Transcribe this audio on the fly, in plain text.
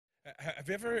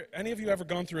Any of you ever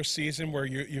gone through a season where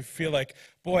you feel like,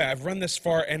 boy, I've run this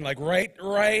far, and like right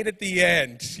at the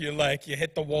end, you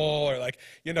hit the wall, or like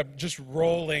you end up just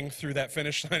rolling through that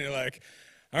finish line. You're like,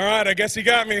 all right, I guess he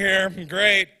got me here.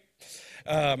 Great.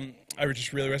 I would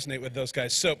just really resonate with those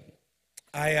guys. So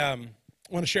I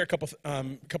want to share a couple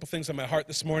things on my heart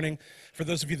this morning. For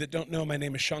those of you that don't know, my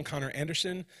name is Conor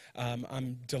Anderson.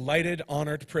 I'm delighted,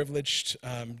 honored, privileged,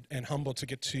 and humbled to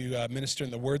get to minister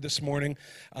in the Word this morning,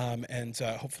 and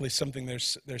hopefully something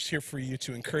there's here for you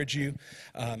to encourage you,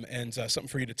 and something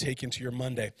for you to take into your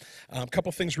Monday. A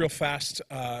couple things real fast.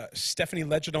 Stephanie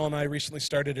Legidal and I recently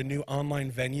started a new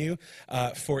online venue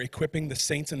for equipping the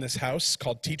saints in this house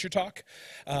called Teacher Talk,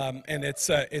 and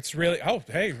it's really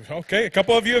hey, okay, a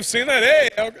couple of you have seen that. Hey,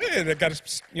 okay,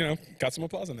 got some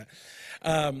applause on that.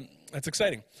 That's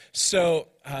exciting. So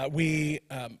we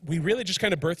really just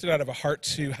kind of birthed it out of a heart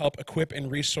to help equip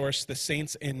and resource the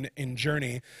saints in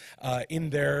journey in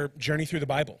their journey through the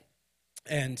Bible.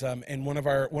 And one of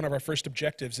our first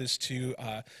objectives is to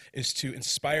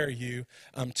inspire you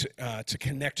to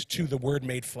connect to the Word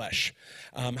made flesh.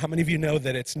 How many of you know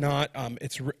that it's not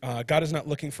God is not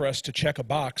looking for us to check a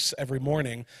box every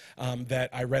morning that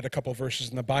I read a couple verses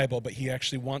in the Bible, but He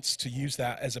actually wants to use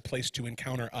that as a place to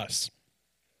encounter us.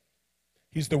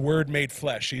 He's the Word made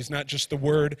flesh. He's not just the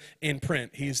Word in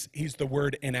print. He's the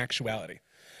Word in actuality.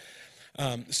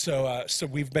 So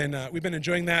we've been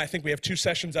enjoying that. I think we have 2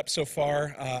 sessions up so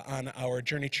far on our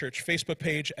Journey Church Facebook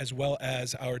page as well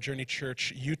as our Journey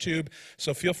Church YouTube.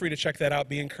 So feel free to check that out.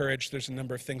 Be encouraged. There's a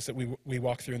number of things that we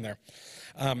walk through in there.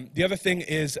 The other thing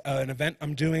is an event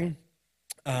I'm doing.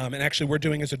 And actually, we're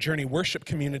doing as a Journey Worship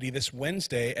community this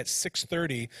Wednesday at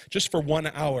 6:30, just for 1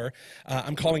 hour.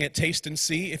 I'm calling it Taste and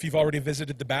See. If you've already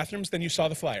visited the bathrooms, then you saw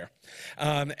the flyer.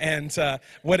 And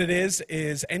what it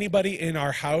is anybody in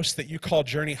our house that you call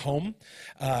Journey home,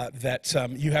 that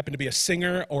you happen to be a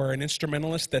singer or an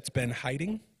instrumentalist that's been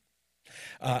hiding.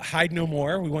 Hide no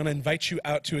more. We want to invite you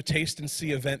out to a Taste and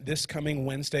See event this coming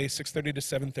Wednesday, 6:30 to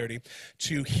 7:30,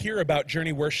 to hear about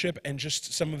Journey Worship and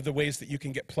just some of the ways that you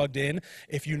can get plugged in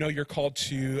if you know you're called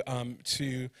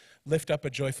to lift up a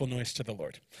joyful noise to the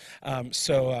Lord.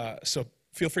 So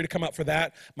feel free to come out for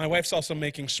that. My wife's also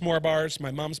making s'more bars.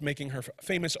 My mom's making her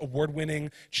famous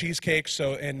award-winning cheesecake.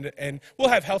 So and we'll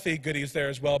have healthy goodies there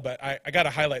as well. But I got to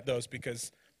highlight those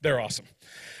because they're awesome.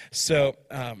 So,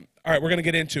 all right, we're going to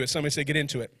get into it. Somebody say, get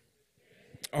into it.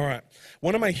 All right.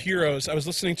 One of my heroes, I was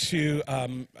listening to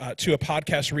a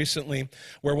podcast recently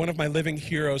where one of my living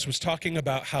heroes was talking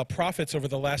about how prophets over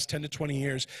the last 10 to 20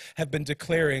 years have been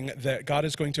declaring that God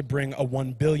is going to bring a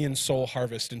 1 billion soul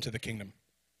harvest into the kingdom.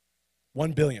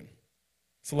 1 billion.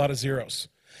 It's a lot of zeros.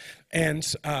 And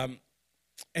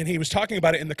he was talking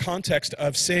about it in the context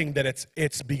of saying that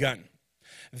it's begun.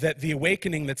 That the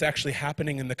awakening that's actually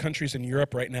happening in the countries in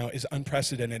Europe right now is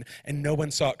unprecedented, and no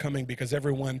one saw it coming because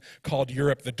everyone called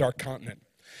Europe the dark continent.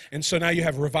 And so now you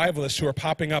have revivalists who are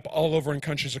popping up all over in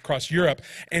countries across Europe,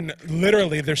 and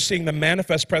literally they're seeing the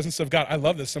manifest presence of God. I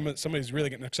love this. Somebody's really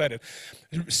getting excited.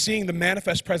 Seeing the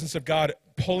manifest presence of God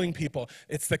pulling people.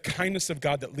 It's the kindness of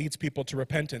God that leads people to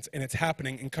repentance, and it's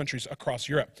happening in countries across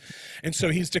Europe. And so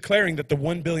he's declaring that the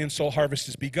 1 billion soul harvest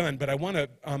has begun, but I want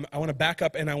to back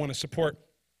up and I want to support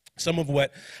some of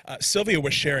what Sylvia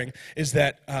was sharing, is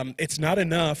that it's not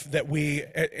enough that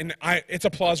it's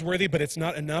applause-worthy, but it's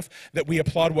not enough that we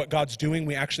applaud what God's doing.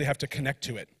 We actually have to connect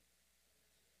to it.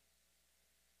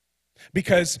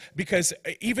 Because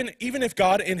even if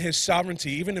God in His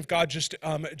sovereignty, even if God just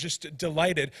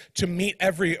delighted to meet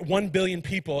every 1 billion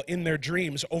people in their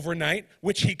dreams overnight,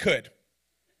 which He could.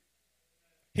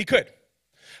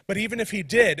 But even if He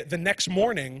did, the next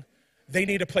morning, they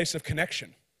need a place of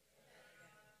connection.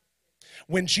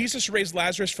 When Jesus raised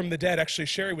Lazarus from the dead, actually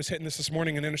Sherry was hitting this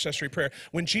morning in intercessory prayer.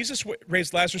 When Jesus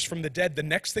raised Lazarus from the dead, the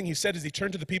next thing He said is He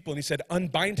turned to the people and He said,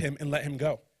 unbind him and let him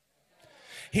go.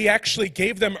 He actually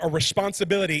gave them a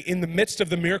responsibility in the midst of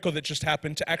the miracle that just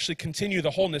happened to actually continue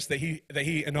the wholeness that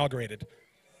he inaugurated.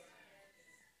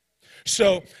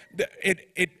 So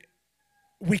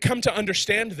we come to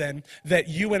understand then that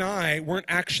you and I weren't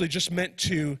actually just meant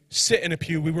to sit in a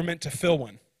pew, we were meant to fill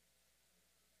one.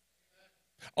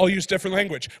 I'll use different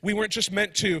language. We weren't just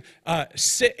meant to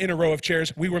sit in a row of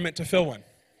chairs, we were meant to fill one.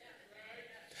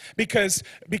 Because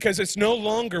it's no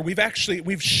longer,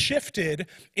 we've shifted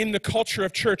in the culture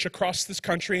of church across this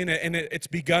country, and it's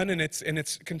begun and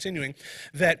it's continuing,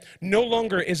 that no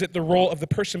longer is it the role of the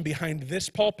person behind this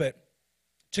pulpit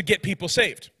to get people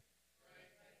saved.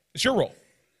 It's your role.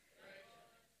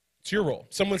 It's your role.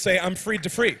 Someone say, I'm freed to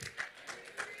free.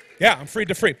 Yeah, I'm freed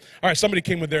to free. All right, somebody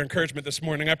came with their encouragement this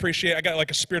morning. I appreciate it. I got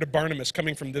like a spirit of Barnabas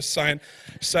coming from this side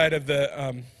of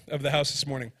the house this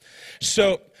morning.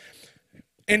 So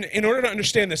in order to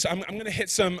understand this, I'm going to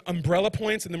hit some umbrella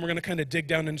points, and then we're going to kind of dig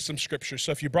down into some scriptures.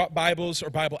 So if you brought Bibles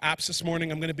or Bible apps this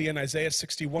morning, I'm going to be in Isaiah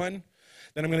 61.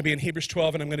 Then I'm going to be in Hebrews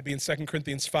 12, and I'm going to be in 2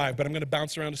 Corinthians 5. But I'm going to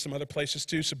bounce around to some other places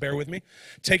too, so bear with me.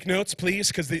 Take notes, please,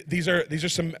 because these are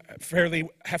some fairly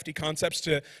hefty concepts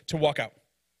to walk out.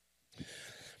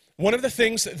 One of the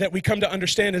things that we come to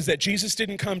understand is that Jesus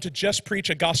didn't come to just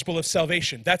preach a gospel of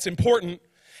salvation. That's important,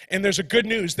 and there's a good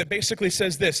news that basically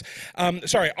says this.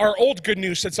 Our old good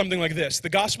news said something like this. The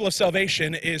gospel of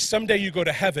salvation is someday you go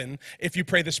to heaven if you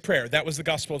pray this prayer. That was the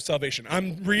gospel of salvation.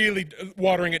 I'm really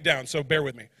watering it down, so bear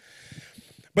with me.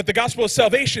 But the gospel of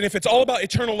salvation, if it's all about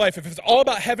eternal life, if it's all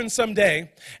about heaven someday,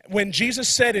 when Jesus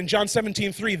said in John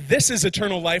 17:3, this is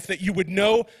eternal life, that you would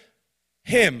know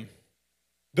him,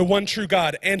 the one true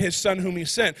God, and his Son whom he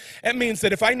sent. That means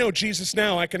that if I know Jesus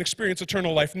now, I can experience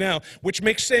eternal life now, which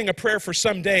makes saying a prayer for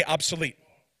someday obsolete.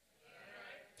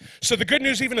 So the good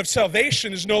news even of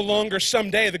salvation is no longer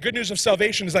someday. The good news of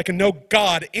salvation is I can know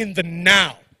God in the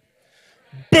now.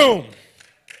 Boom.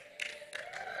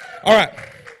 All right.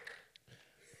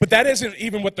 But that isn't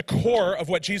even what the core of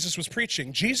what Jesus was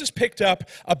preaching. Jesus picked up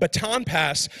a baton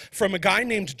pass from a guy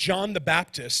named John the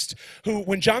Baptist, who,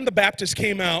 when John the Baptist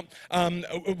came out,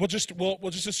 we'll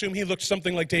just assume he looked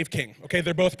something like Dave King. Okay,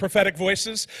 they're both prophetic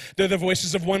voices. They're the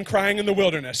voices of one crying in the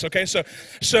wilderness. Okay, so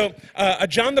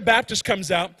John the Baptist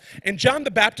comes out, and John the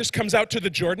Baptist comes out to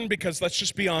the Jordan because, let's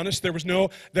just be honest, there was no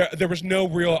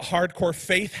real hardcore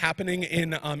faith happening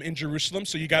in Jerusalem.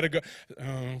 So you got to go.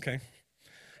 Okay.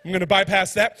 I'm going to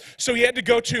bypass that. So he had to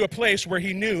go to a place where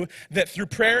he knew that through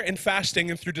prayer and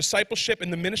fasting and through discipleship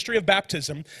and the ministry of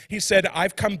baptism, he said,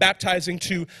 I've come baptizing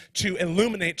to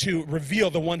illuminate, to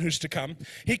reveal the one who's to come.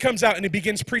 He comes out and he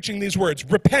begins preaching these words,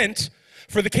 repent,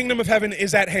 for the kingdom of heaven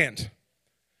is at hand.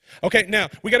 Okay, now,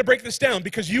 we got to break this down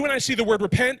because you and I see the word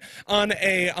repent on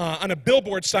a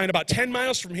billboard sign about 10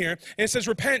 miles from here, and it says,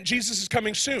 repent, Jesus is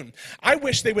coming soon. I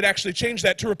wish they would actually change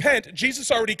that to repent, Jesus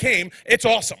already came, it's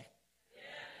awesome.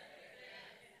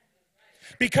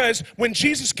 Because when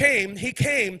Jesus came, he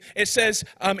came, it says,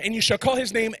 and you shall call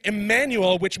his name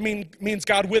Emmanuel, which means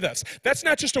God with us. That's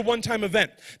not just a one-time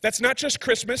event. That's not just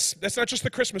Christmas. That's not just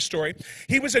the Christmas story.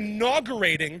 He was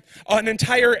inaugurating an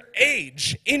entire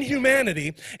age in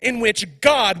humanity in which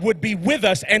God would be with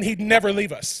us and he'd never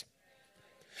leave us.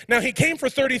 Now, he came for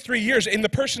 33 years in the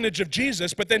personage of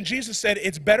Jesus, but then Jesus said,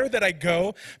 it's better that I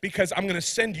go because I'm going to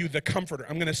send you the Comforter.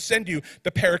 I'm going to send you the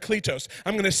Parakletos.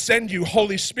 I'm going to send you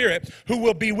Holy Spirit who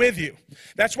will be with you.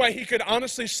 That's why he could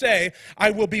honestly say, I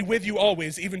will be with you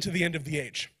always, even to the end of the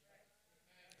age.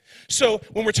 So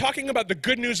when we're talking about the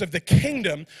good news of the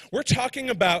kingdom, we're talking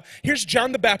about, here's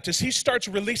John the Baptist. He starts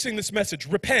releasing this message,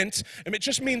 repent, and it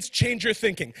just means change your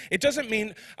thinking. It doesn't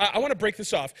mean, I want to break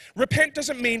this off. Repent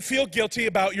doesn't mean feel guilty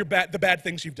about the bad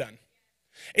things you've done.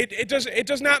 It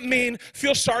does not mean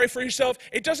feel sorry for yourself.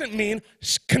 It doesn't mean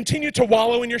continue to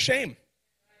wallow in your shame.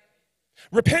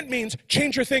 Repent means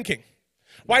change your thinking.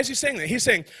 Why is he saying that? He's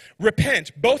saying,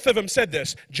 repent. Both of them said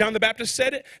this. John the Baptist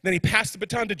said it, then he passed the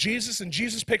baton to Jesus, and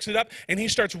Jesus picks it up, and he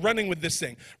starts running with this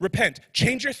thing. Repent.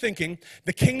 Change your thinking.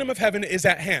 The kingdom of heaven is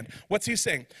at hand. What's he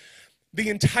saying? The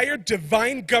entire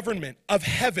divine government of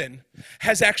heaven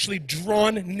has actually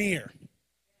drawn near.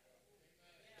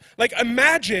 Like,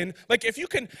 imagine, like, if you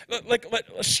can,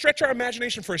 let's stretch our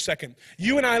imagination for a second.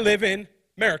 You and I live in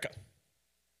America.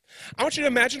 I want you to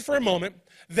imagine for a moment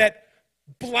that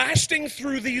blasting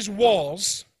through these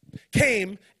walls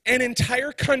came an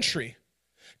entire country,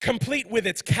 complete with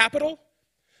its capital,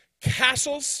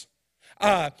 castles,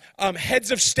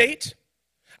 heads of state,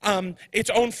 its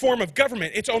own form of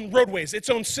government, its own roadways, its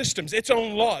own systems, its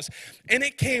own laws. And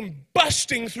it came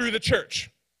busting through the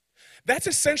church. That's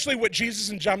essentially what Jesus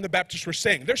and John the Baptist were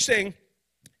saying. They're saying,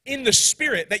 in the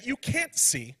spirit that you can't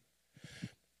see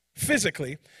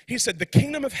physically, he said, the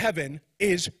kingdom of heaven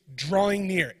is drawing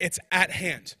near. It's at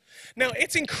hand. Now,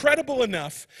 it's incredible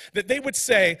enough that they would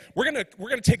say, we're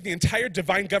gonna take the entire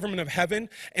divine government of heaven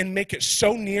and make it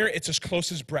so near it's as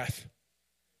close as breath.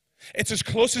 It's as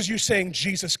close as you saying,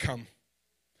 Jesus, come.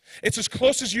 It's as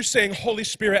close as you saying, Holy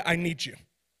Spirit, I need you.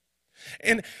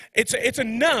 And it's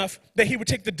enough that he would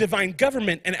take the divine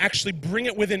government and actually bring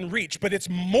it within reach. But it's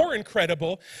more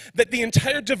incredible that the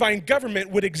entire divine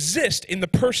government would exist in the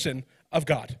person of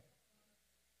God.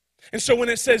 And so when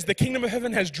it says the kingdom of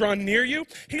heaven has drawn near you,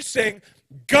 he's saying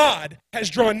God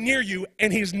has drawn near you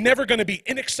and he's never going to be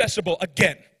inaccessible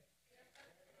again.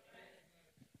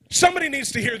 Somebody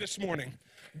needs to hear this morning.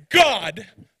 God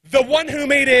The one who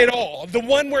made it all, the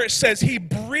one where it says he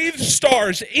breathed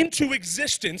stars into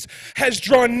existence, has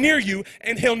drawn near you,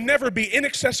 and he'll never be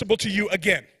inaccessible to you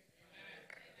again.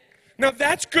 Now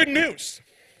that's good news.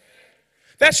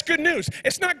 That's good news.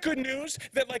 It's not good news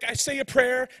that like I say a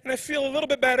prayer and I feel a little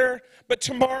bit better, but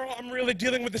tomorrow I'm really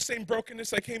dealing with the same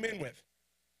brokenness I came in with.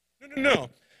 No.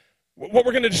 What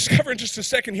we're going to discover in just a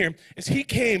second here is he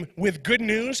came with good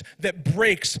news that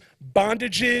breaks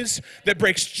bondages, that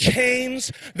breaks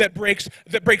chains, that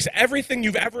breaks everything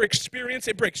you've ever experienced.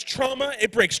 It breaks trauma,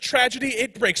 it breaks tragedy,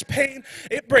 it breaks pain,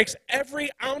 it breaks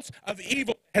every ounce of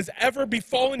evil that has ever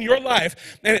befallen your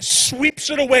life, and it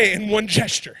sweeps it away in one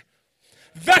gesture.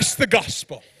 That's the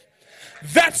gospel.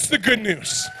 That's the good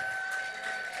news.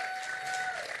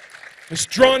 It's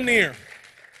drawn near.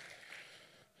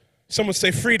 Someone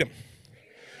say freedom.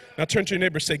 Now turn to your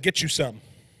neighbor and say, get you some.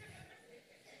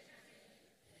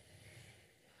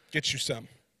 Get you some.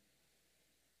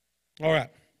 All right.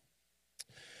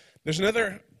 There's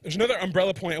another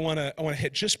umbrella point I want to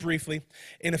hit just briefly.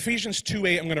 In Ephesians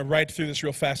 2:8, I'm going to ride through this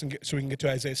real fast so we can get to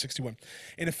Isaiah 61.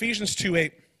 In Ephesians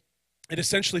 2:8, it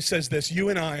essentially says this: you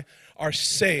and I are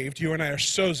saved, you and I are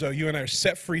sozo, you and I are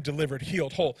set free, delivered,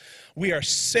 healed, whole. We are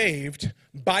saved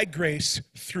by grace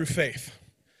through faith.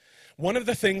 One of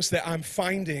the things that I'm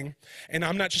finding, and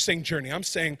I'm not just saying journey, I'm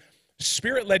saying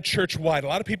spirit-led church-wide. A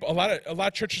lot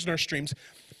of churches in our streams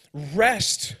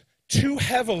rest too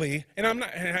heavily, and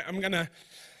I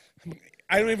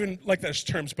don't even like those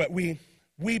terms, but we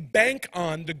bank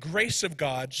on the grace of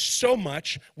God so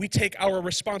much, we take our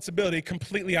responsibility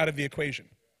completely out of the equation.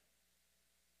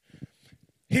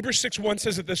 Hebrews 6:1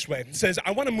 says it this way. It says,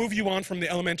 I want to move you on from the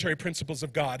elementary principles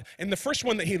of God. And the first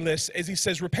one that he lists is he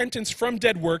says, repentance from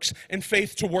dead works and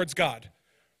faith towards God.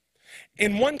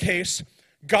 In one case,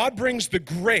 God brings the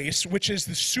grace, which is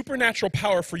the supernatural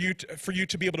power for you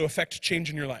to be able to affect change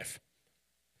in your life.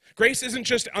 Grace isn't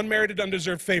just unmerited,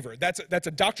 undeserved favor. That's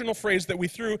a doctrinal phrase that we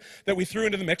threw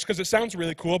into the mix because it sounds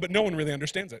really cool, but no one really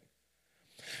understands it.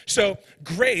 So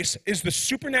grace is the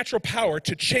supernatural power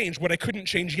to change what I couldn't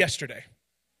change yesterday.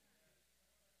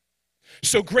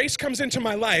 So grace comes into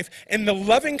my life, and the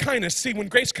loving kindness, see, when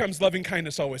grace comes, loving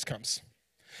kindness always comes.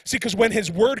 See, because when his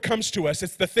word comes to us,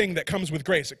 it's the thing that comes with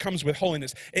grace. It comes with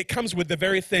holiness. It comes with the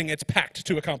very thing it's packed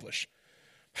to accomplish.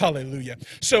 Hallelujah.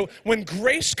 So when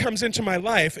grace comes into my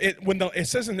life, it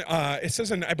says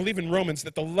in I believe in Romans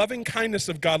that the loving kindness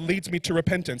of God leads me to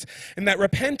repentance. And that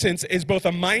repentance is both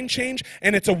a mind change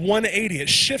and it's a 180. It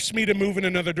shifts me to move in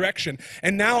another direction.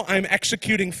 And now I'm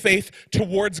executing faith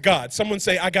towards God. Someone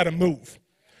say, I got to move.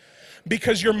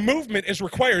 Because your movement is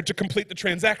required to complete the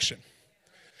transaction.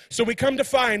 So we come to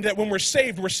find that when we're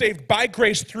saved by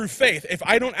grace through faith. If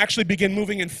I don't actually begin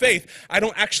moving in faith, I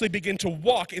don't actually begin to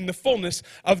walk in the fullness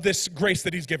of this grace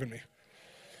that he's given me.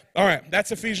 All right,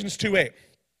 that's Ephesians 2:8.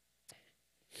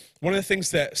 One of the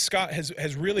things that Scott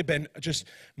has really been just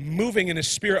moving in his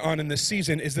spirit on in this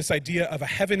season is this idea of a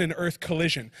heaven and earth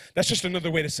collision. That's just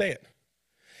another way to say it.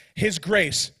 His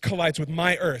grace collides with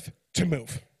my earth to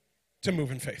move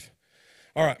in faith.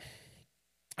 All right,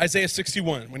 Isaiah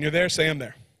 61. When you're there, say I'm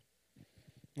there.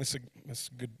 That's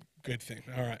a good thing.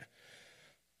 All right.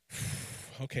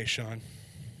 Okay, Sean.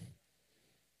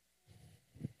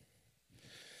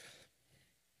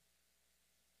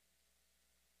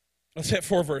 Let's hit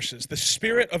 4 verses. The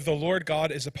Spirit of the Lord God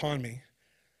is upon me,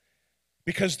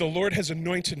 because the Lord has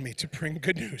anointed me to bring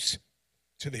good news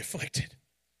to the afflicted.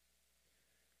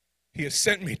 He has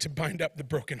sent me to bind up the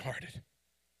brokenhearted,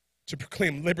 to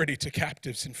proclaim liberty to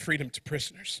captives and freedom to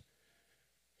prisoners,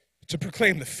 to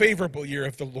proclaim the favorable year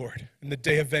of the Lord and the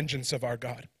day of vengeance of our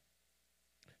God,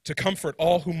 to comfort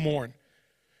all who mourn,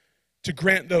 to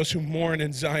grant those who mourn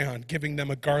in Zion, giving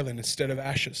them a garland instead of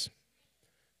ashes,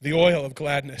 the oil of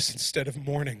gladness instead of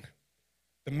mourning,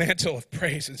 the mantle of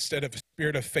praise instead of a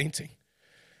spirit of fainting.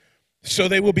 So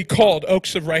they will be called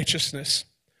oaks of righteousness,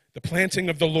 the planting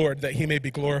of the Lord, that he may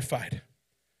be glorified.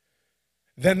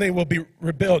 Then they will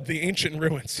rebuild the ancient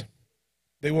ruins.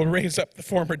 They will raise up the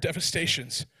former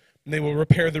devastations, and they will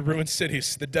repair the ruined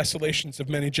cities, the desolations of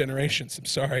many generations. I'm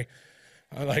sorry.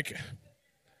 I'm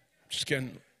just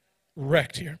getting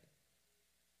wrecked here.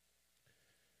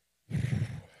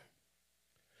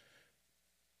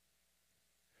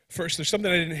 First, there's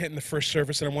something I didn't hit in the first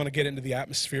service, and I want to get into the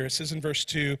atmosphere. It says in verse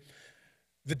 2,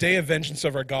 the day of vengeance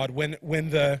of our God.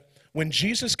 When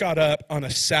Jesus got up on a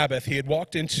Sabbath, he had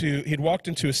walked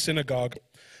into a synagogue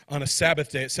on a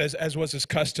Sabbath day. It says, as was his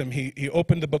custom, he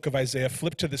opened the book of Isaiah,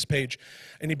 flipped to this page,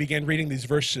 and he began reading these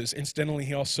verses. Incidentally,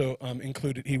 he also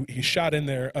he shot in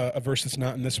there a verse that's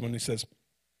not in this one. He says,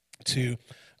 to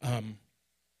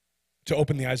to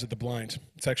open the eyes of the blind.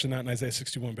 It's actually not in Isaiah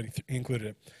 61, but he included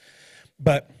it.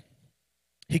 But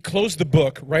he closed the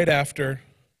book right after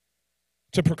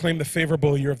to proclaim the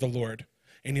favorable year of the Lord.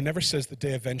 And he never says the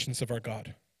day of vengeance of our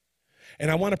God. And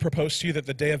I want to propose to you that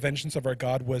the day of vengeance of our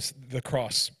God was the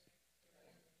cross.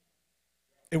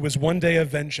 It was one day of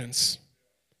vengeance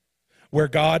where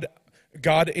God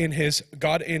in his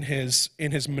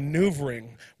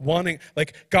maneuvering, wanting,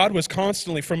 like God was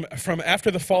constantly, from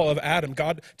after the fall of Adam,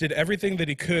 God did everything that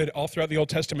he could all throughout the Old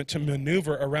Testament to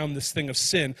maneuver around this thing of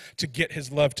sin to get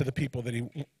his love to the people that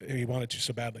he wanted to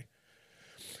so badly.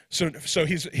 So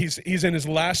he's in his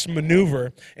last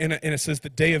maneuver, and it says the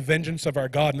day of vengeance of our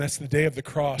God, and that's the day of the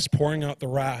cross, pouring out the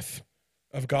wrath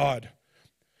of God,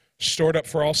 stored up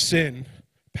for all sin,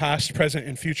 past, present,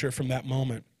 and future from that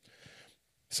moment.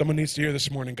 Someone needs to hear this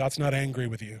morning, God's not angry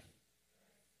with you.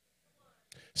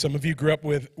 Some of you grew up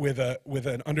with a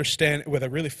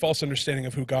really false understanding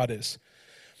of who God is.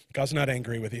 God's not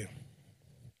angry with you.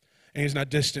 And he's not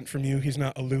distant from you. He's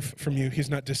not aloof from you. He's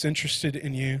not disinterested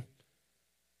in you.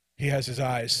 He has his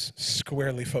eyes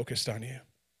squarely focused on you.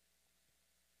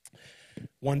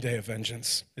 One day of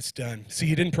vengeance. It's done. See,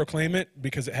 he didn't proclaim it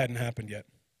because it hadn't happened yet.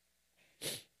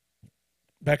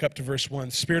 Back up to verse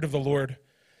 1. Spirit of the Lord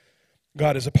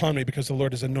God is upon me because the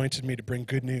Lord has anointed me to bring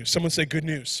good news. Someone say good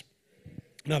news.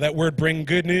 Now that word, bring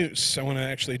good news. I want to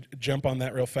actually jump on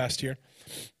that real fast here.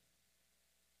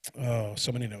 Oh,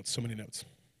 so many notes, so many notes.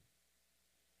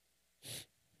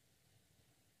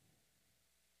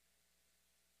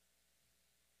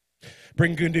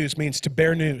 Bring good news means to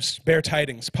bear news, bear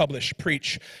tidings, publish,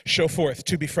 preach, show forth,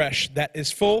 to be fresh. That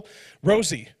is full,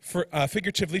 rosy,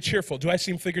 figuratively cheerful. Do I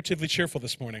seem figuratively cheerful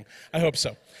this morning? I hope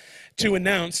so. To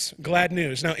announce glad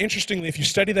news. Now, interestingly, if you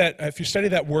study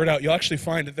that word out, you'll actually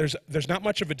find that there's not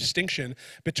much of a distinction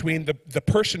between the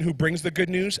person who brings the good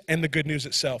news and the good news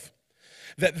itself.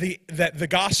 That the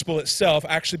gospel itself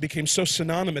actually became so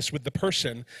synonymous with the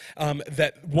person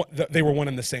that they were one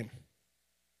and the same.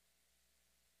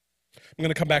 I'm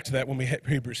going to come back to that when we hit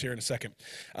Hebrews here in a second.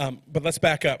 But let's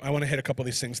back up. I want to hit a couple of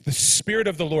these things. The Spirit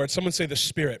of the Lord. Someone say the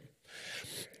Spirit.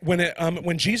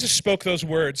 When Jesus spoke those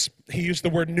words, he used the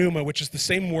word pneuma, which is the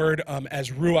same word as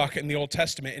ruach in the Old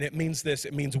Testament, and it means this.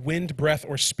 It means wind, breath,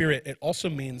 or spirit. It also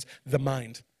means the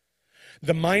mind.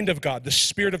 The mind of God, the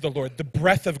Spirit of the Lord, the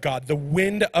breath of God, the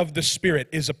wind of the Spirit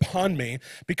is upon me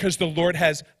because the Lord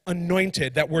has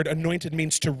anointed. That word anointed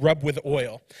means to rub with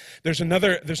oil. There's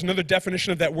another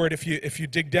definition of that word if you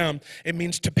dig down. It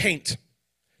means to paint,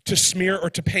 to smear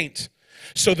or to paint.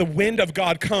 So the wind of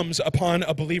God comes upon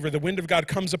a believer. The wind of God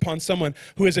comes upon someone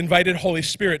who has invited Holy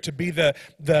Spirit to be the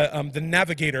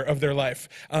navigator of their life.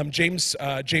 James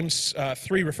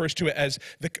 3 refers to it as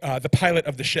the pilot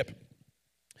of the ship.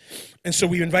 And so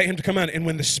we invite him to come on, and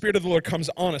when the Spirit of the Lord comes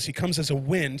on us, he comes as a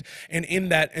wind, and in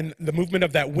the movement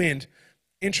of that wind,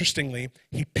 interestingly,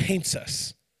 he paints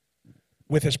us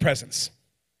with his presence.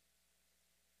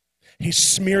 He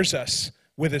smears us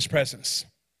with his presence.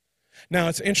 Now,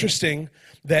 it's interesting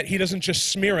that he doesn't just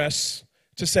smear us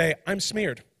to say, I'm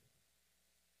smeared.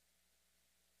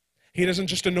 He doesn't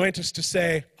just anoint us to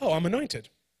say, oh, I'm anointed.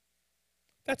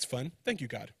 That's fun. Thank you,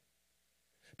 God.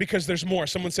 Because there's more.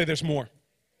 Someone say there's more.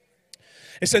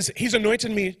 It says, he's anointed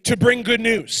me to bring good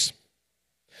news.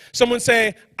 Someone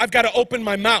say, I've got to open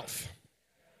my mouth.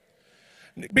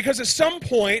 Because at some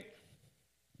point,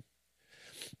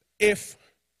 if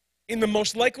in the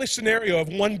most likely scenario of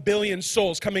 1 billion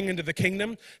souls coming into the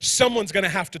kingdom, someone's going to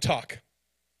have to talk.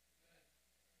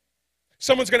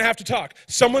 Someone's going to have to talk.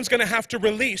 Someone's going to have to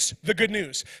release the good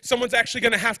news. Someone's actually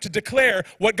going to have to declare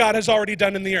what God has already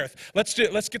done in the earth. Let's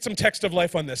get some text of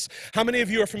life on this. How many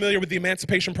of you are familiar with the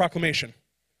Emancipation Proclamation?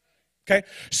 Okay,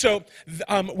 so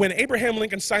when Abraham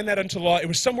Lincoln signed that into law, it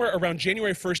was somewhere around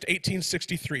January 1st,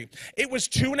 1863. It was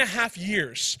 2.5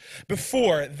 years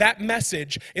before that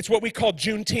message, it's what we call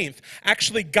Juneteenth,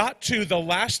 actually got to the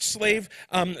last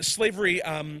slavery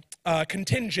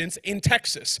contingents in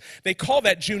Texas. They call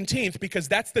that Juneteenth because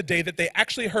that's the day that they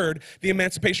actually heard the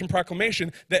Emancipation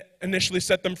Proclamation that initially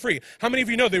set them free. How many of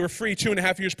you know they were free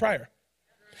 2.5 years prior?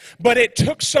 But it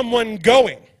took someone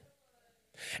going.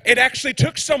 It actually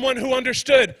took someone who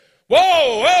understood,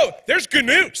 whoa, there's good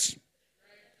news.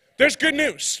 There's good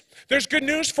news. There's good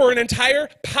news for an entire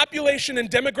population and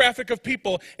demographic of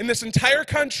people in this entire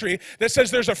country that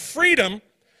says there's a freedom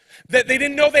that they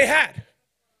didn't know they had.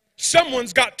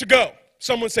 Someone's got to go.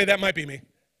 Someone say, that might be me.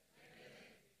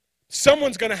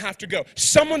 Someone's going to have to go.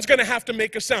 Someone's going to have to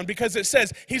make a sound because it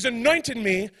says, he's anointed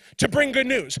me to bring good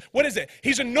news. What is it?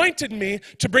 He's anointed me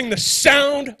to bring the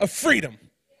sound of freedom.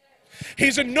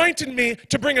 He's anointed me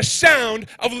to bring a sound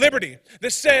of liberty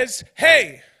that says,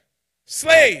 hey,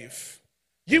 slave,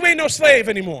 you ain't no slave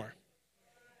anymore.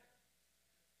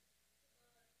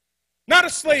 Not a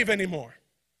slave anymore.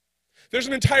 There's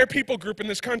an entire people group in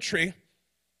this country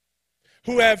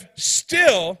who have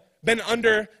still been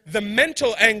under the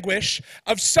mental anguish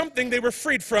of something they were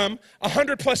freed from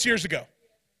 100+ years ago.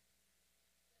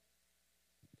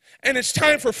 And it's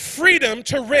time for freedom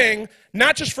to ring,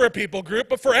 not just for a people group,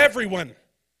 but for everyone.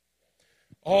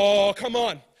 Oh, come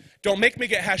on. Don't make me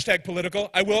get #political.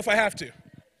 I will if I have to.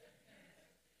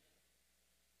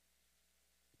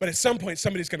 But at some point,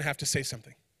 somebody's going to have to say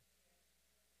something.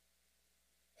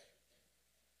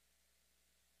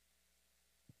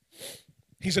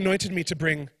 He's anointed me to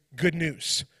bring good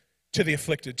news to the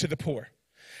afflicted, to the poor.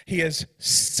 He has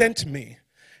sent me.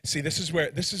 See, this is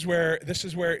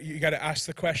where you got to ask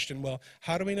the question, well,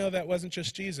 how do we know that wasn't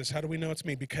just Jesus? How do we know it's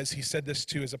me? Because he said this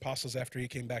to his apostles after he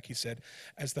came back. He said,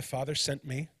 as the Father sent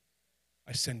me,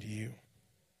 I send you.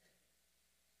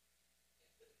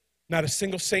 Not a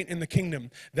single saint in the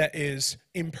kingdom that is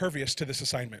impervious to this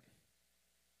assignment.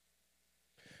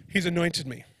 He's anointed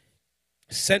me,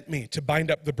 sent me to bind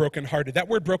up the brokenhearted. That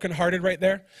word brokenhearted right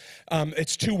there,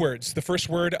 it's 2 words. The first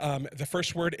word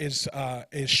is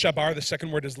shabar. The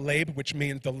second word is lab, which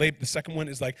means the second one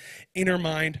is like inner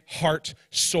mind, heart,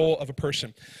 soul of a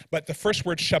person. But the first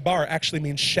word shabar actually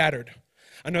means shattered.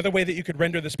 Another way that you could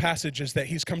render this passage is that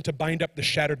he's come to bind up the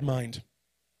shattered mind.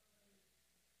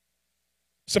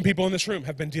 Some people in this room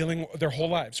have been dealing their whole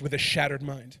lives with a shattered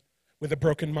mind, with a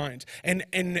broken mind. I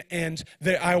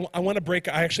want to break,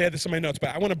 I actually had this in my notes,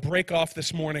 but I want to break off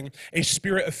this morning a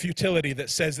spirit of futility that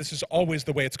says this is always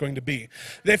the way it's going to be.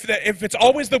 If it's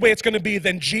always the way it's going to be,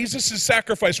 then Jesus'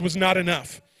 sacrifice was not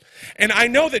enough. And I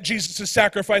know that Jesus'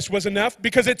 sacrifice was enough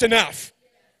because it's enough.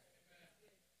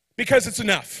 Because it's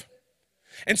enough.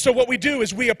 And so what we do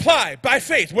is we apply by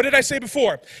faith. What did I say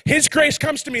before? His grace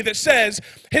comes to me that says,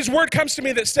 his word comes to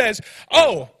me that says,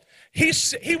 oh, he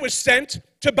was sent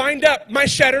to bind up my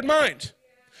shattered mind.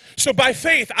 So by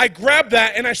faith, I grab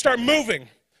that and I start moving.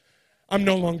 I'm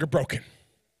no longer broken.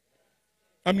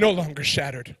 I'm no longer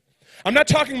shattered. I'm not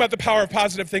talking about the power of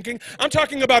positive thinking. I'm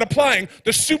talking about applying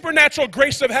the supernatural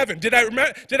grace of heaven. Did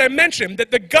I mention that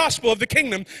the gospel of the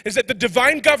kingdom is that the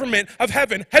divine government of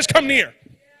heaven has come near?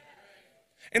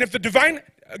 And if the divine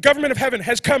government of heaven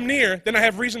has come near, then I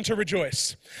have reason to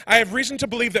rejoice. I have reason to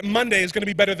believe that Monday is going to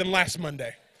be better than last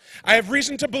Monday. I have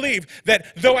reason to believe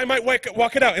that though I might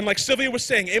walk it out, and like Sylvia was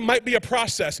saying, it might be a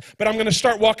process, but I'm going to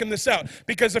start walking this out.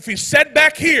 Because if he said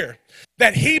back here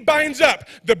that he binds up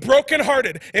the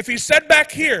brokenhearted, if he said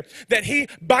back here that he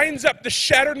binds up the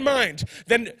shattered mind,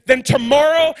 then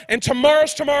tomorrow and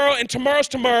tomorrow's tomorrow and tomorrow's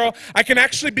tomorrow, I can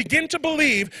actually begin to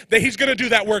believe that he's going to do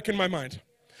that work in my mind.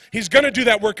 He's going to do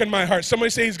that work in my heart. Somebody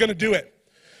say he's going to do it.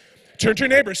 Turn to your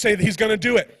neighbor, say that he's going to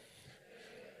do it.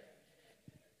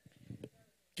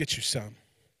 Get you some.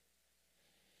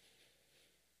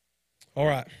 All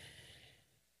right.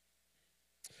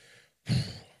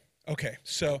 Okay,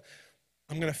 so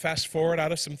I'm going to fast forward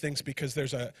out of some things because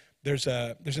there's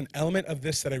an element of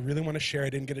this that I really want to share. I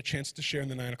didn't get a chance to share in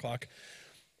the 9 o'clock.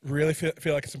 Really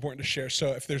feel like it's important to share. So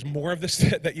if there's more of this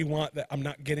that you want that I'm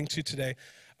not getting to today,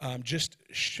 just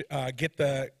get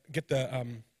the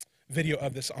video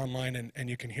of this online and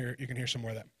you can hear some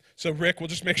more of that. So Rick, we'll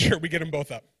just make sure we get them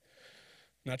both up,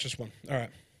 not just one. All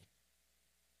right.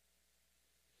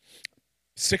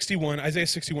 Isaiah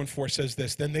 61:4 says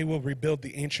this, then they will rebuild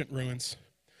the ancient ruins.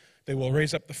 They will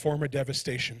raise up the former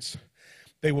devastations.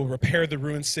 They will repair the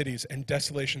ruined cities and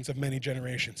desolations of many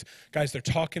generations. Guys, they're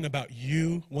talking about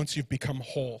you once you've become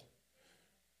whole.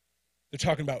 They're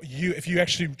talking about you. If you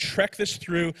actually trek this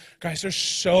through, guys, there's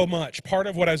so much. Part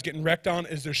of what I was getting wrecked on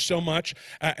is there's so much,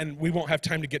 and we won't have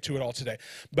time to get to it all today.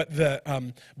 But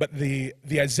the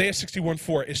Isaiah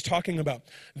 61:4 is talking about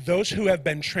those who have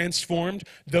been transformed,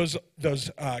 those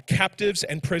captives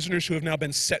and prisoners who have now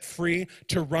been set free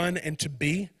to run and to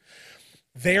be.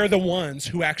 They are the ones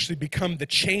who actually become the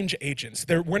change agents.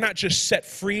 We're not just set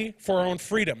free for our own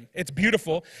freedom. It's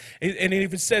beautiful. And it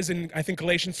even says in, I think,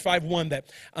 Galatians 5:1 that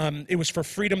it was for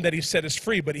freedom that he set us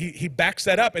free. But he backs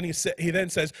that up and he then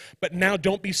says, but now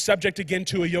don't be subject again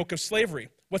to a yoke of slavery.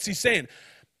 What's he saying?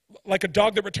 Like a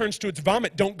dog that returns to its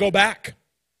vomit, don't go back.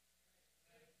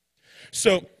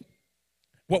 So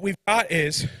what we've got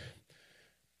is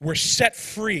We're set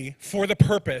free for the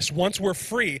purpose. Once we're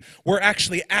free, we're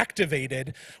actually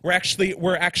activated. We're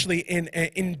actually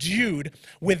endued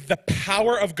with the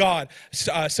power of God.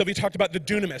 Sylvia talked about the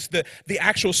dunamis, the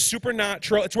actual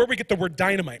supernatural. It's where we get the word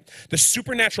dynamite. The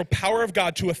supernatural power of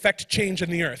God to affect change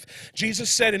in the earth. Jesus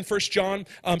said in John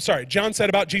said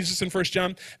about Jesus in 1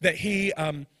 John that he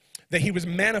was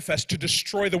manifest to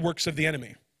destroy the works of the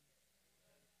enemy.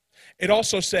 It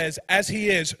also says, as he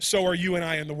is, so are you and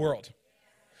I in the world.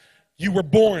 You were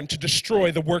born to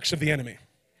destroy the works of the enemy.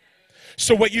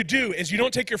 So what you do is you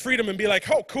don't take your freedom and be like,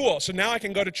 oh, cool, so now I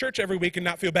can go to church every week and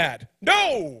not feel bad.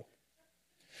 No!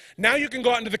 Now you can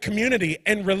go out into the community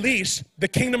and release the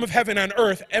kingdom of heaven on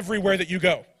earth everywhere that you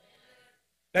go.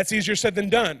 That's easier said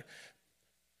than done.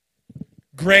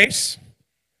 Grace,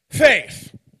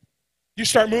 faith. You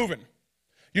start moving.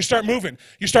 You start moving.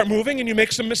 You start moving and you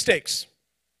make some mistakes.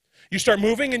 You start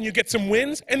moving and you get some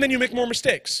wins and then you make more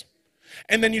mistakes.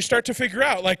 And then you start to figure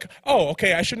out, like, oh,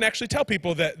 okay, I shouldn't actually tell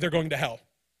people that they're going to hell.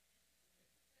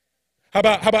 How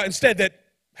about instead that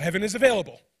heaven is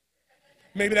available?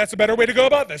 Maybe that's a better way to go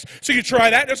about this. So you try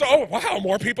that, and it's, oh, wow,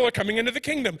 more people are coming into the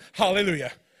kingdom.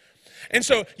 Hallelujah. And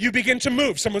so you begin to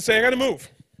move. Someone say, I got to move.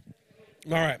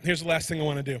 All right, here's the last thing I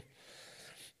want to do.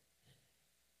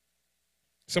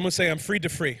 Someone say, I'm freed to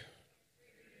free.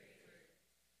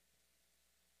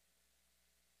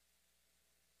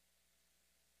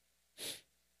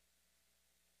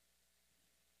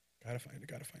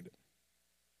 Gotta find it.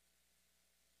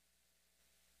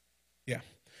 Yeah.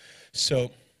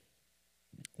 So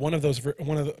one of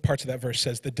the parts of that verse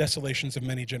says, the desolations of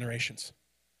many generations.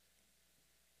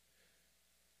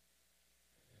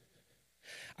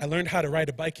 I learned how to ride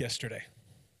a bike yesterday.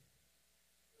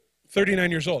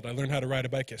 39 years old, I learned how to ride a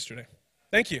bike yesterday.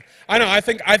 Thank you. I know, I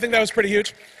think that was pretty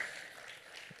huge.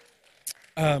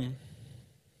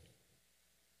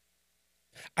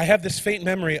 I have this faint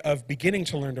memory of beginning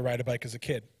to learn to ride a bike as a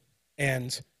kid.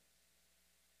 And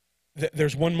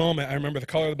there's one moment, I remember the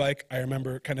color of the bike, I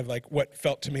remember kind of like what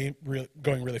felt to me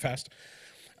going really fast.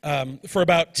 For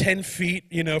about 10 feet,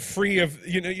 free of,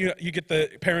 you get the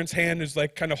parent's hand is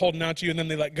like kind of holding out to you and then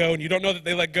they let go and you don't know that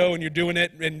they let go and you're doing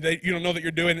it and you don't know that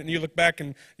you're doing it and you look back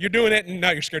and you're doing it and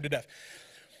now you're scared to death.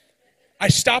 I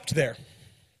stopped there.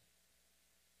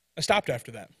 I stopped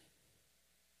after that.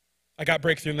 I got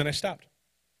breakthrough and then I stopped.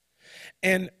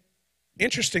 And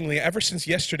interestingly, ever since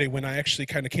yesterday when I actually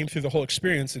kind of came through the whole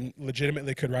experience and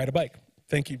legitimately could ride a bike,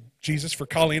 thank you, Jesus, for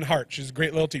Colleen Hart. She's a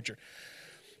great little teacher.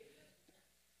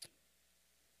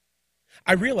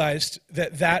 I realized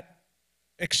that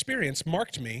experience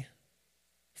marked me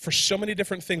for so many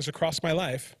different things across my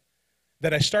life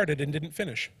that I started and didn't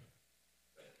finish.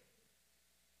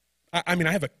 I mean,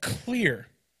 I have a clear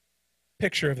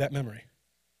picture of that memory.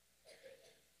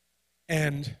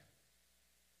 And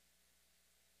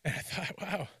I thought,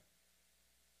 wow,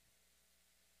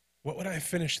 what would I have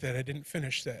finished that I didn't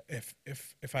finish that if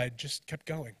I had just kept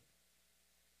going,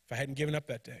 if I hadn't given up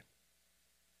that day?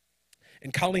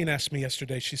 And Colleen asked me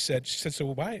yesterday, she said, so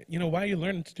why are you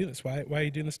learning to do this? Why are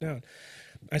you doing this now?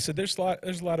 I said, there's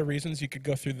a lot of reasons. You could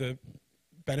go through the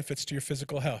benefits to your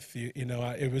physical health.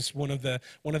 It was one of the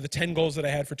 10 goals that I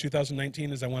had for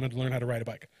 2019 is I wanted to learn how to ride a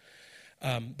bike.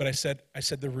 But I said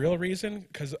the real reason,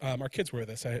 because our kids were with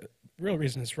us, the real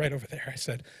reason is right over there. I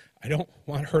said, I don't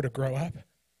want her to grow up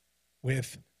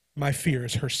with my fear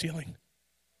as her ceiling.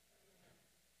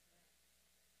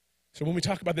 So when we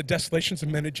talk about the desolations of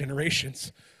many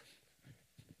generations,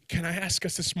 can I ask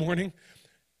us this morning,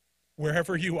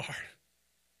 wherever you are,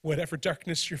 whatever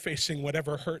darkness you're facing,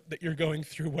 whatever hurt that you're going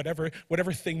through,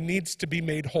 whatever thing needs to be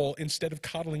made whole, instead of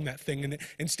coddling that thing and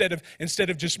instead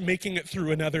of just making it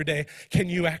through another day, can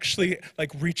you actually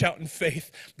like reach out in faith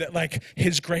that like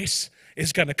his grace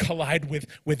is going to collide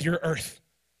with your earth?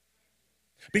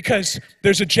 Because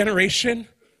there's a generation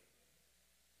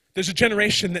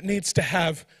that needs to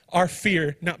have our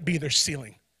fear not be their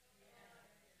ceiling.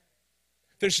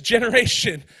 There's a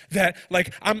generation that,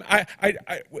 like,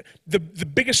 the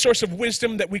biggest source of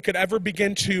wisdom that we could ever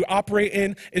begin to operate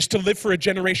in is to live for a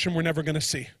generation we're never going to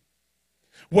see.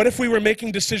 What if we were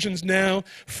making decisions now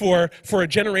for a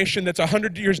generation that's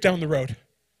 100 years down the road?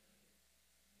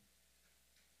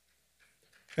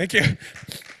 Thank you.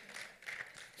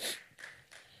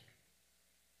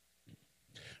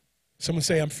 Someone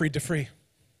say, I'm freed to free.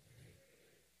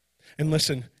 And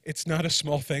listen, it's not a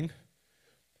small thing.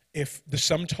 If the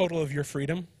sum total of your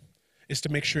freedom is to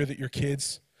make sure that your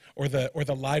kids or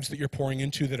the lives that you're pouring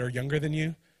into that are younger than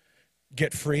you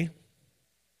get free,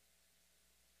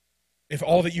 if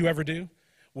all that you ever do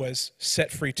was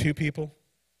set free two people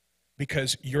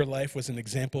because your life was an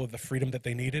example of the freedom that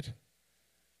they needed,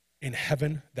 In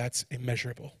heaven, that's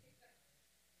immeasurable.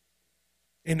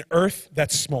 In earth,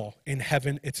 that's small. In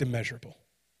heaven, it's immeasurable.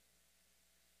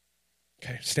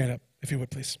 Okay, stand up, if you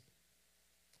would, please.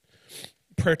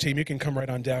 Prayer team, you can come right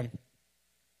on down.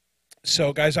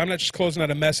 So, guys, I'm not just closing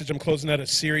out a message. I'm closing out a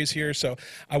series here. So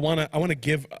I want to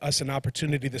give us an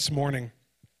opportunity this morning,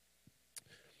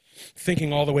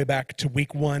 thinking all the way back to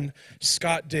week 1.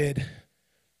 Scott did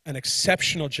an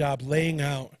exceptional job laying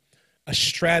out a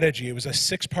strategy. It was a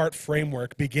 6-part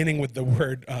framework beginning with the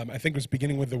word, I think it was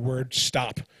beginning with the word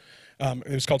stop.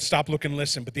 It was called Stop, Look, and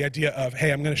Listen, but the idea of,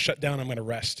 hey, I'm going to shut down, I'm going to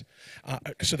rest,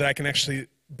 so that I can actually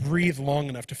breathe long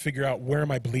enough to figure out, where am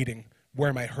I bleeding, where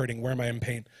am I hurting, where am I in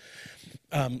pain.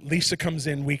 Lisa comes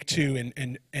in week 2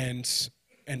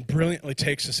 and brilliantly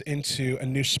takes us into a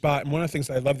new spot. And one of the things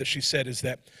that I love that she said is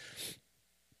that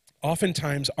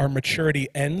oftentimes our maturity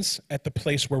ends at the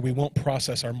place where we won't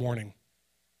process our mourning,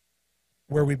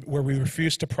 where we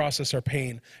refuse to process our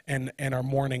pain and our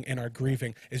mourning and our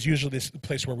grieving is usually this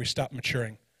place where we stop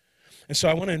maturing. And so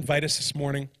I want to invite us this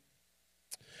morning,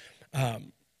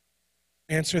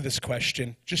 answer this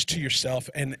question just to yourself,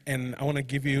 and I want to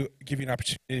give you an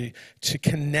opportunity to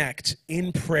connect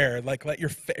in prayer. Like, let your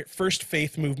first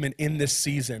faith movement in this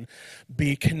season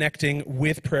be connecting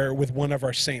with prayer with one of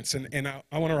our saints. And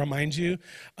I want to remind you,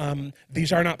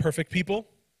 these are not perfect people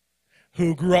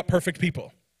who grew up perfect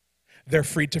people. They're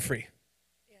freed to free.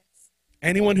 Yes.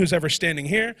 Anyone who's ever standing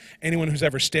here, anyone who's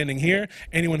ever standing here,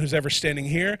 anyone who's ever standing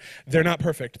here, they're not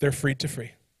perfect. They're freed to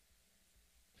free.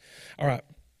 All right.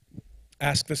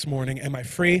 Ask this morning, am I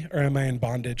free or am I in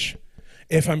bondage?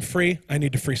 If I'm free, I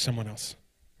need to free someone else.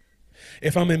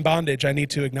 If I'm in bondage, I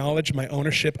need to acknowledge my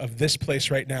ownership of this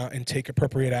place right now and take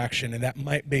appropriate action. And that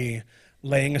might be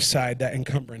laying aside that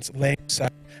encumbrance, laying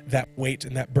aside that weight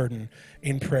and that burden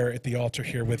in prayer at the altar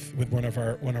here with one of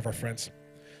our friends.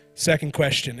 Second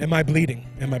question, am I bleeding?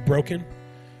 Am I broken?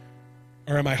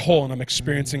 Or am I whole and I'm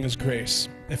experiencing His grace?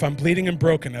 If I'm bleeding and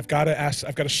broken, I've got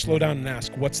to slow down and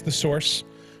ask, what's the source?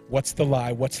 What's the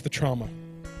lie? What's the trauma?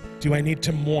 Do I need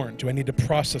to mourn? Do I need to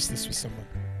process this with someone?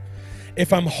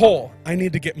 If I'm whole, I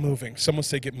need to get moving. Someone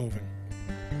say get moving.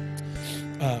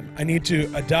 I need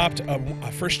to adopt a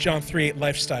 1 John 3:8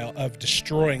 lifestyle of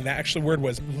destroying. That actual word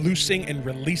was loosing and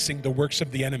releasing the works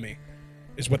of the enemy,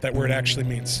 is what that word actually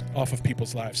means, off of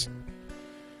people's lives.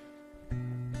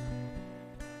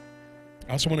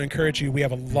 I also want to encourage you, we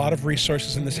have a lot of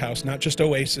resources in this house, not just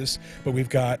Oasis, but we've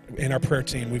got, in our prayer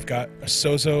team, we've got a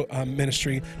Sozo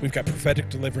ministry, we've got prophetic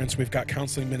deliverance, we've got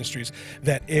counseling ministries,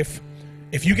 that if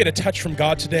you get a touch from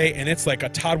God today and it's like a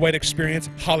Todd White experience,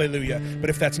 hallelujah. But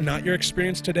if that's not your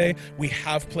experience today, we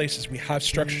have places, we have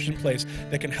structures in place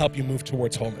that can help you move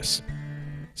towards wholeness.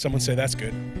 Someone say, that's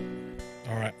good.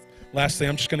 All right. Lastly,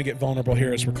 I'm just going to get vulnerable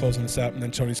here as we're closing this out, and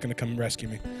then Tony's going to come and rescue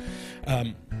me.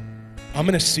 I'm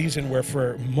in a season where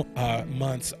for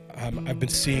months I've been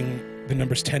seeing the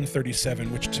numbers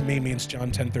 10:37, which to me means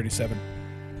John 10:37.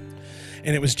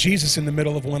 And it was Jesus in the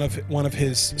middle of one of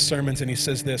his sermons, and he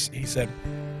says this. He said,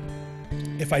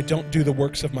 if I don't do the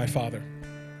works of my Father,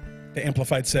 the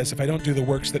Amplified says, if I don't do the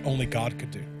works that only God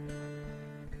could do,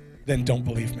 then don't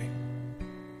believe me.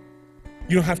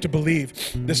 You don't have to believe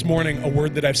this morning a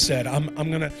word that I've said. I'm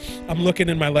looking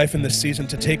in my life in this season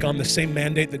to take on the same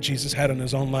mandate that Jesus had in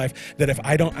his own life, that if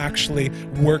I don't actually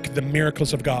work the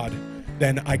miracles of God,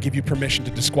 then I give you permission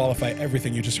to disqualify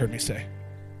everything you just heard me say.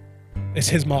 It's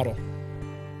his model.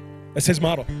 That's his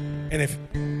model. And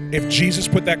if Jesus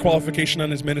put that qualification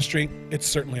on his ministry, it's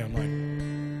certainly on mine.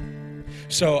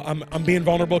 So I'm being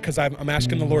vulnerable because I'm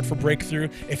asking the Lord for breakthrough.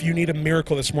 If you need a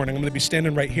miracle this morning, I'm going to be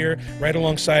standing right here, right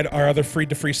alongside our other Freed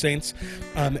to Free saints.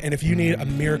 And if you need a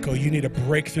miracle, you need a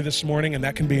breakthrough this morning, and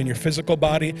that can be in your physical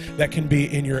body, that can be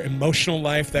in your emotional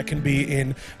life, that can be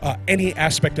in any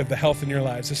aspect of the health in your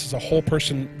lives. This is a whole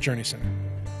person journey center.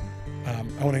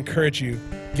 I want to encourage you,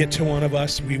 get to one of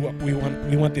us. We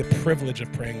want the privilege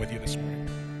of praying with you this morning.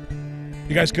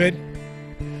 You guys good?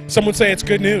 Someone say it's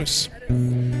good news.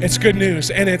 It's good news.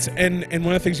 And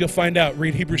one of the things you'll find out,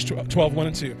 read Hebrews 12, 1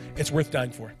 and 2. It's worth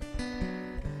dying for.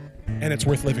 And it's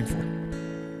worth living for.